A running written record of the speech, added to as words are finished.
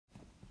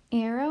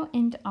Aero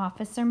and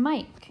Officer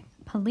Mike,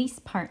 Police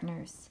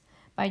Partners,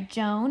 by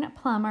Joan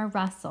Plummer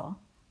Russell.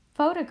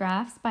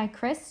 Photographs by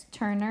Chris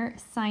Turner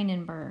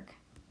Seinenberg.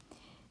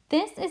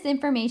 This is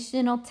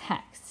informational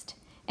text.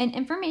 An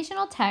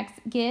informational text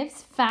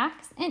gives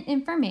facts and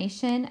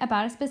information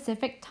about a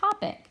specific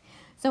topic.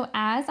 So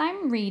as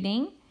I'm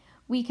reading,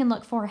 we can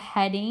look for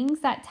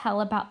headings that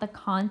tell about the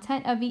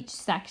content of each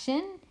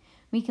section.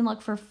 We can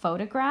look for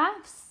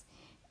photographs,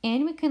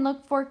 and we can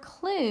look for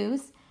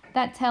clues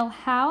that tell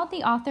how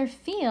the author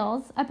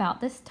feels about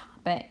this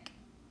topic.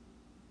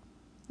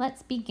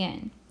 Let's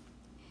begin.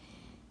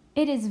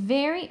 It is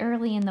very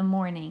early in the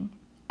morning.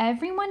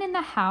 Everyone in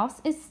the house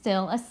is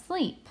still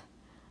asleep.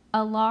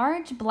 A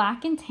large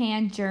black and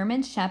tan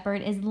German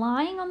Shepherd is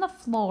lying on the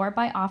floor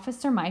by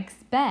Officer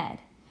Mike's bed.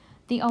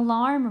 The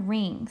alarm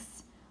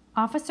rings.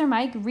 Officer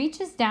Mike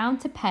reaches down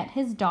to pet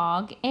his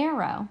dog,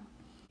 Aero.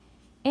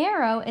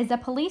 Aero is a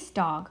police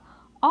dog,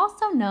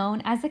 also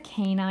known as a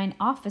canine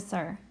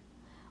officer.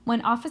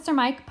 When Officer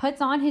Mike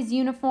puts on his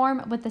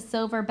uniform with the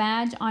silver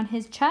badge on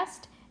his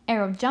chest,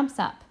 Aero jumps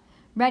up,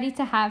 ready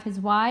to have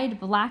his wide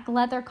black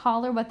leather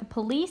collar with the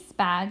police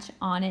badge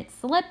on it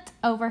slipped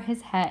over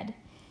his head.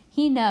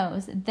 He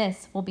knows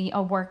this will be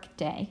a work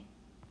day.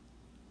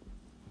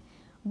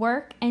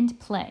 Work and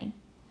play.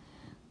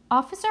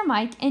 Officer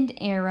Mike and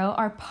Aero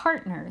are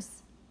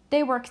partners.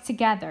 They work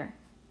together.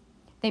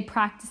 They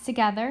practice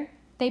together.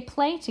 They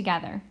play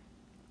together.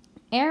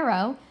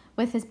 Aero,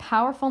 with his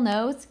powerful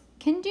nose,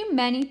 can do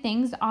many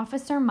things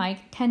Officer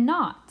Mike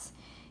cannot.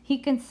 He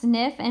can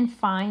sniff and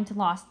find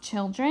lost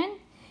children.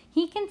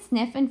 He can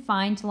sniff and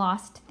find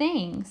lost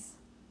things.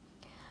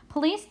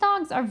 Police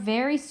dogs are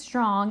very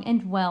strong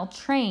and well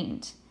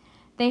trained.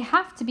 They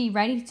have to be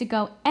ready to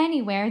go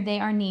anywhere they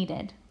are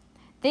needed.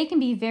 They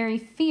can be very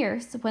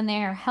fierce when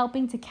they are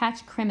helping to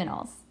catch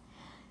criminals.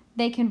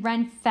 They can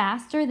run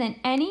faster than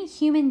any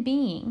human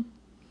being.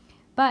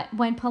 But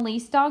when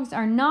police dogs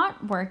are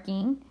not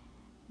working,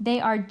 they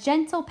are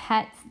gentle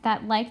pets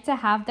that like to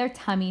have their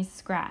tummies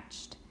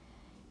scratched.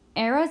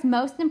 Aero's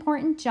most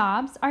important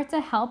jobs are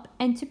to help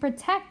and to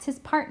protect his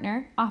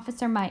partner,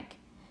 Officer Mike.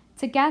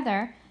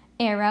 Together,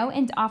 Aero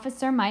and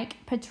Officer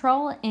Mike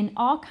patrol in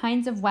all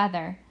kinds of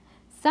weather.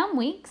 Some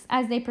weeks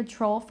as they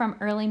patrol from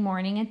early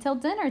morning until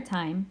dinner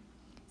time.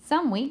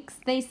 Some weeks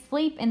they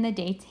sleep in the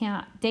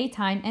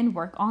daytime and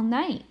work all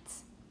night.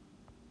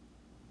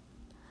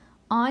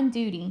 On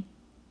duty.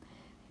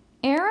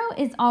 Aero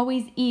is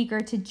always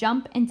eager to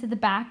jump into the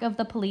back of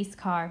the police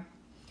car.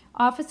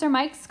 Officer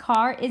Mike's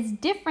car is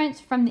different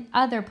from the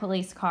other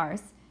police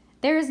cars.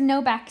 There is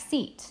no back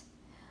seat.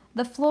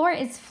 The floor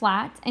is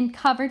flat and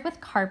covered with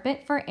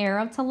carpet for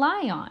Aero to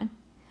lie on.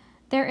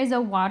 There is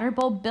a water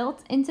bowl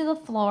built into the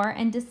floor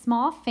and a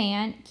small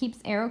fan keeps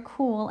Aero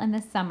cool in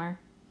the summer.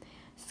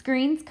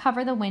 Screens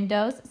cover the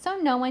windows so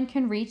no one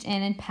can reach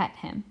in and pet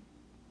him.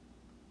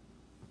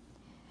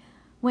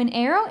 When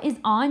Aero is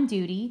on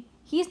duty,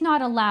 he's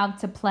not allowed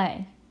to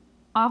play.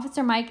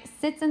 Officer Mike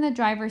sits in the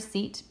driver's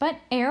seat, but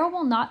Aero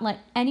will not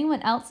let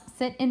anyone else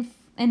sit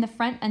in the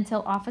front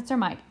until Officer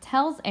Mike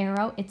tells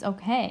Aero it's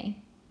okay.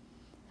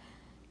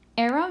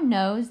 Aero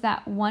knows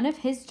that one of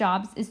his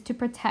jobs is to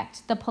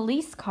protect the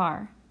police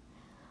car.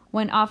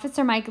 When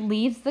Officer Mike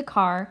leaves the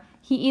car,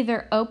 he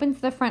either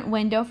opens the front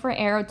window for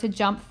Aero to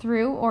jump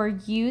through or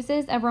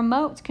uses a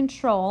remote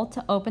control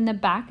to open the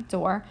back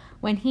door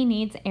when he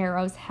needs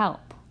Aero's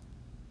help.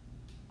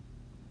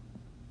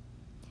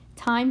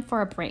 Time for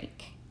a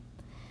break.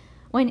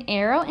 When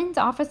Aero and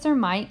Officer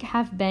Mike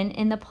have been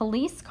in the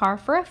police car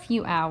for a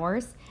few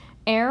hours,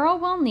 Aero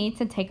will need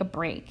to take a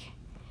break.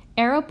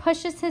 Aero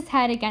pushes his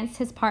head against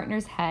his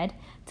partner's head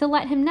to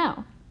let him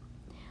know.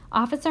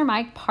 Officer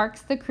Mike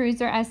parks the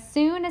cruiser as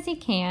soon as he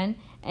can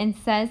and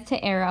says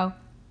to Aero,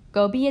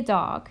 "Go be a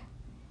dog."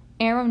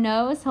 Aero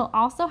knows he'll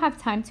also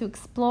have time to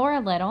explore a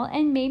little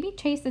and maybe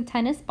chase a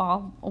tennis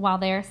ball while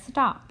they are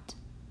stopped.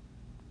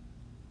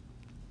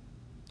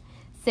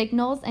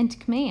 Signals and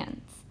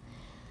commands.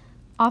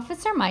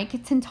 Officer Mike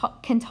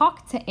can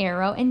talk to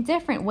Aero in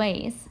different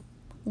ways.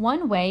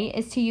 One way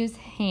is to use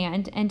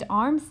hand and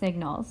arm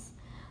signals.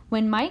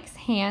 When Mike's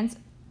hand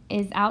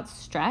is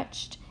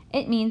outstretched,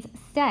 it means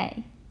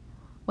stay.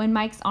 When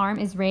Mike's arm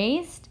is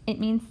raised, it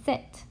means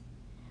sit.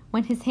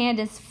 When his hand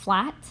is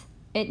flat,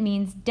 it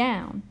means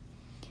down.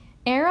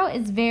 Aero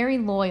is very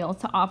loyal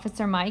to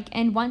Officer Mike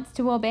and wants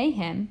to obey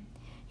him.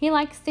 He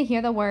likes to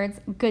hear the words,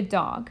 "good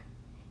dog."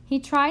 He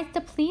tries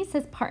to please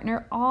his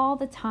partner all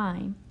the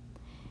time.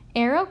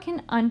 Aero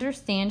can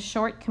understand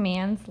short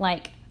commands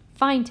like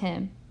find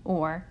him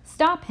or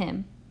stop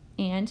him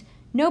and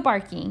no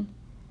barking.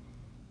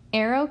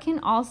 Aero can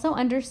also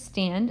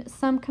understand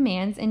some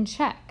commands in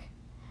Czech,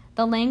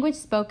 the language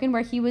spoken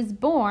where he was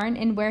born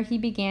and where he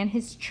began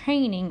his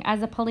training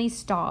as a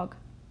police dog.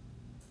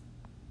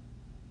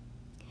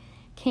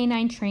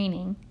 Canine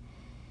training.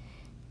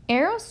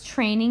 Aero's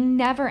training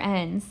never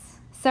ends.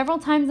 Several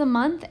times a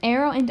month,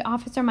 Aero and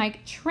Officer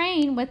Mike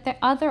train with the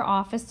other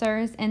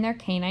officers and their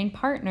canine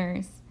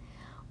partners.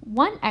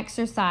 One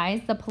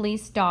exercise the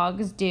police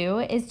dogs do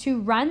is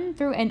to run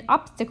through an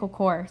obstacle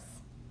course.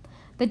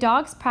 The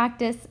dogs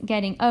practice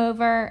getting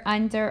over,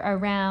 under,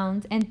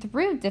 around, and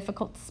through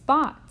difficult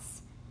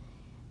spots.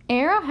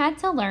 Aero had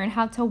to learn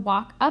how to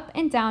walk up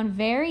and down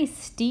very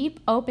steep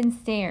open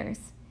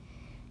stairs.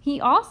 He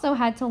also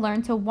had to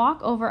learn to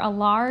walk over a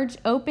large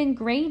open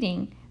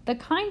grating, the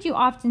kind you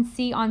often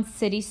see on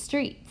city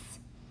streets.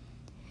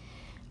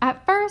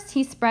 At first,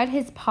 he spread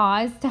his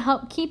paws to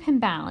help keep him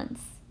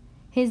balanced.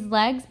 His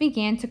legs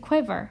began to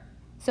quiver,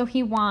 so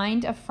he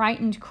whined a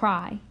frightened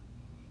cry.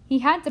 He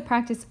had to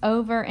practice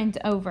over and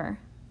over.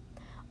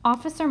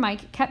 Officer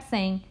Mike kept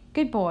saying,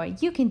 "Good boy,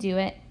 you can do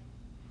it."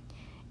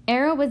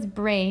 Aero was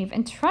brave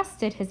and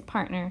trusted his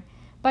partner,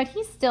 but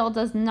he still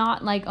does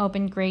not like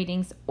open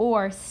gratings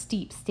or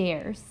steep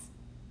stairs.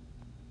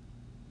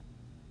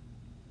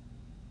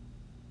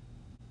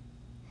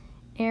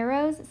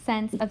 Aero's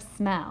sense of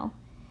smell.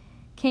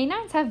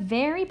 Canines have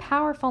very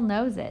powerful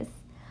noses,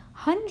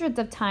 hundreds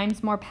of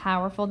times more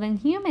powerful than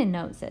human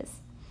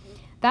noses.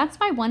 That's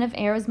why one of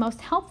Aero's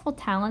most helpful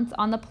talents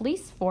on the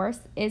police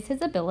force is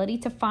his ability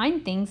to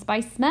find things by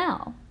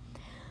smell.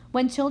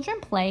 When children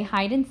play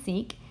hide and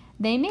seek,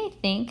 they may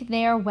think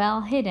they are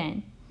well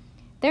hidden.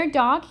 Their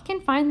dog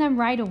can find them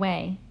right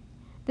away.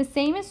 The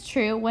same is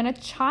true when a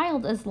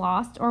child is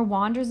lost or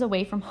wanders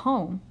away from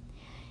home.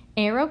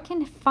 Aero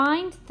can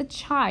find the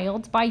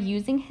child by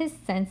using his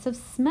sense of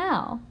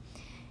smell.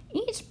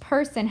 Each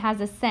person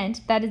has a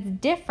scent that is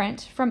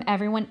different from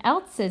everyone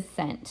else's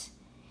scent.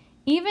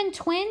 Even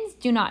twins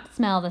do not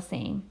smell the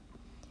same.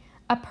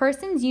 A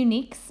person's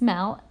unique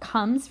smell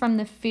comes from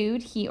the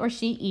food he or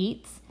she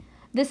eats,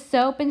 the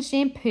soap and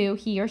shampoo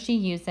he or she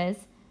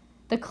uses,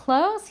 the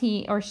clothes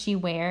he or she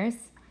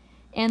wears,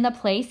 and the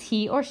place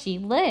he or she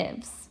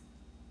lives.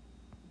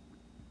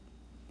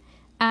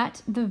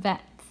 At the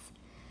vet's.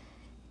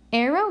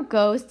 Aero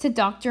goes to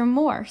Dr.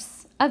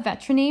 Morse, a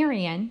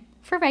veterinarian,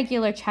 for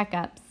regular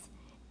checkups.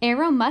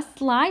 Aero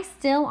must lie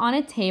still on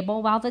a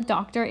table while the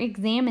doctor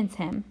examines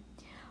him.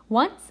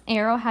 Once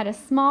Aero had a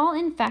small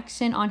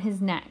infection on his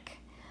neck.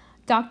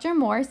 Dr.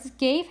 Morse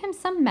gave him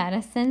some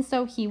medicine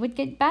so he would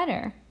get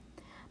better.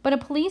 But a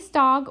police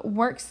dog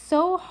works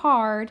so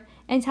hard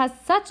and has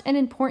such an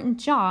important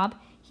job,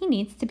 he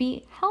needs to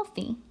be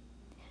healthy.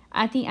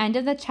 At the end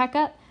of the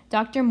checkup,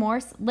 Dr.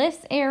 Morse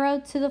lifts Aero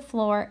to the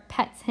floor,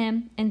 pets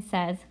him, and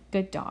says,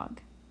 "Good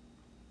dog."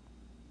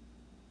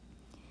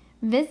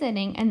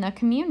 Visiting in the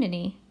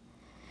community.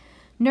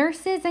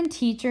 Nurses and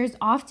teachers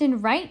often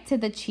write to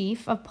the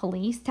chief of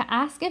police to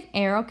ask if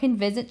Aero can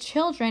visit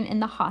children in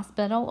the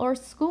hospital or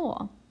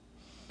school.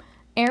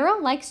 Aero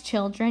likes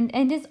children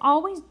and is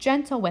always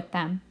gentle with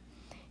them.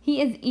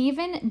 He is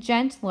even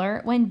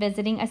gentler when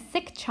visiting a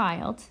sick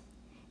child.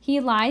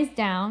 He lies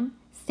down,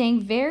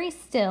 staying very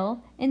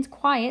still and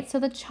quiet so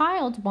the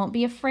child won't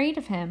be afraid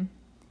of him.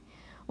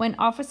 When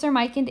Officer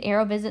Mike and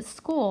Aero visit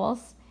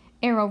schools,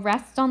 Aero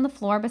rests on the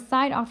floor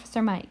beside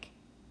Officer Mike.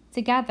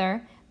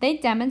 Together, they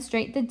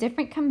demonstrate the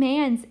different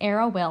commands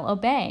Aero will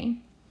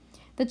obey.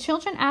 The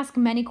children ask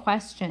many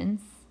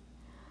questions.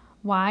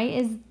 Why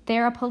is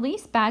there a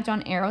police badge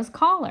on Aero's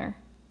collar?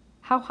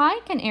 How high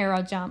can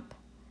Aero jump?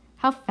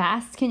 How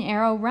fast can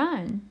Aero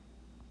run?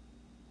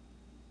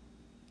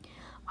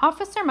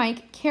 Officer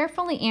Mike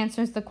carefully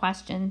answers the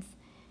questions.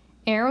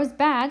 Aero's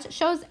badge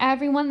shows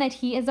everyone that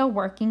he is a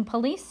working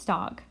police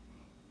dog.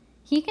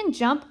 He can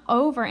jump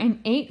over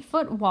an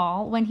 8-foot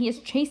wall when he is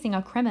chasing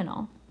a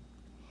criminal.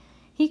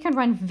 He can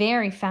run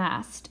very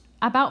fast,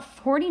 about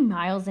 40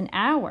 miles an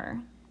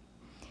hour.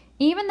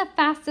 Even the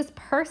fastest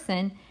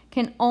person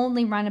can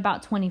only run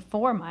about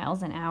 24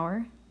 miles an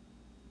hour.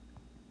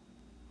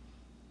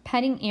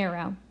 Petting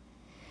Aero.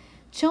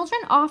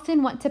 Children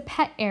often want to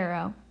pet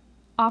Aero.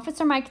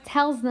 Officer Mike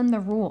tells them the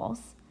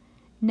rules.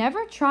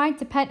 Never try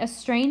to pet a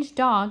strange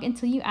dog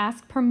until you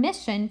ask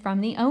permission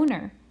from the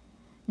owner.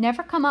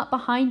 Never come up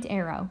behind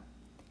Aero.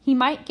 He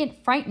might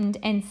get frightened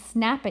and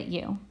snap at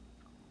you.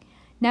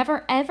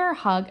 Never ever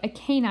hug a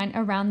canine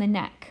around the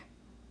neck.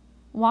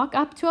 Walk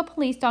up to a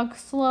police dog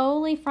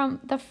slowly from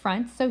the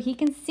front so he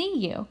can see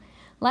you.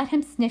 Let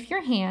him sniff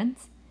your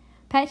hands.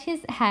 Pet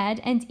his head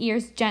and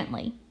ears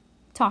gently.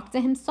 Talk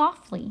to him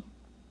softly.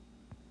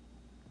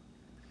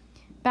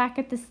 Back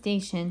at the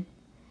station.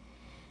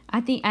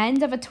 At the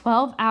end of a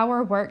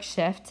 12-hour work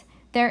shift,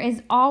 there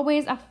is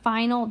always a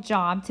final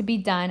job to be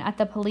done at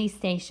the police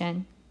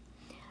station.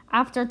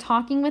 After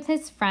talking with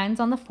his friends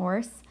on the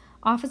force,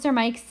 Officer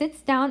Mike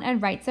sits down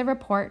and writes a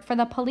report for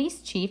the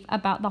police chief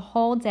about the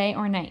whole day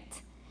or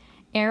night.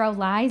 Aero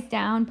lies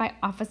down by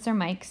Officer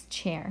Mike's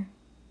chair.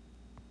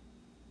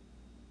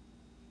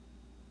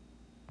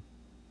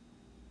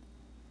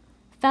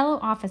 Fellow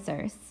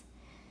officers.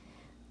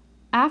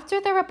 After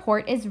the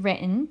report is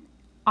written,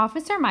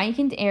 Officer Mike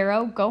and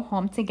Aero go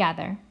home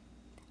together.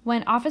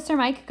 When Officer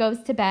Mike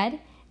goes to bed,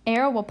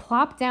 Aero will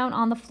plop down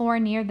on the floor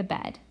near the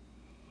bed.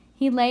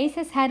 He lays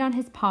his head on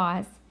his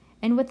paws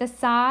and with a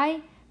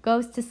sigh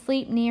goes to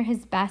sleep near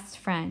his best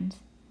friend.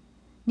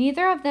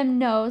 Neither of them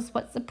knows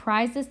what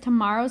surprises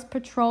tomorrow's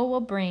patrol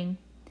will bring,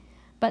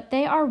 but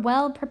they are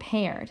well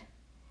prepared.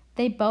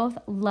 They both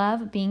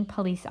love being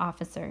police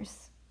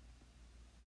officers.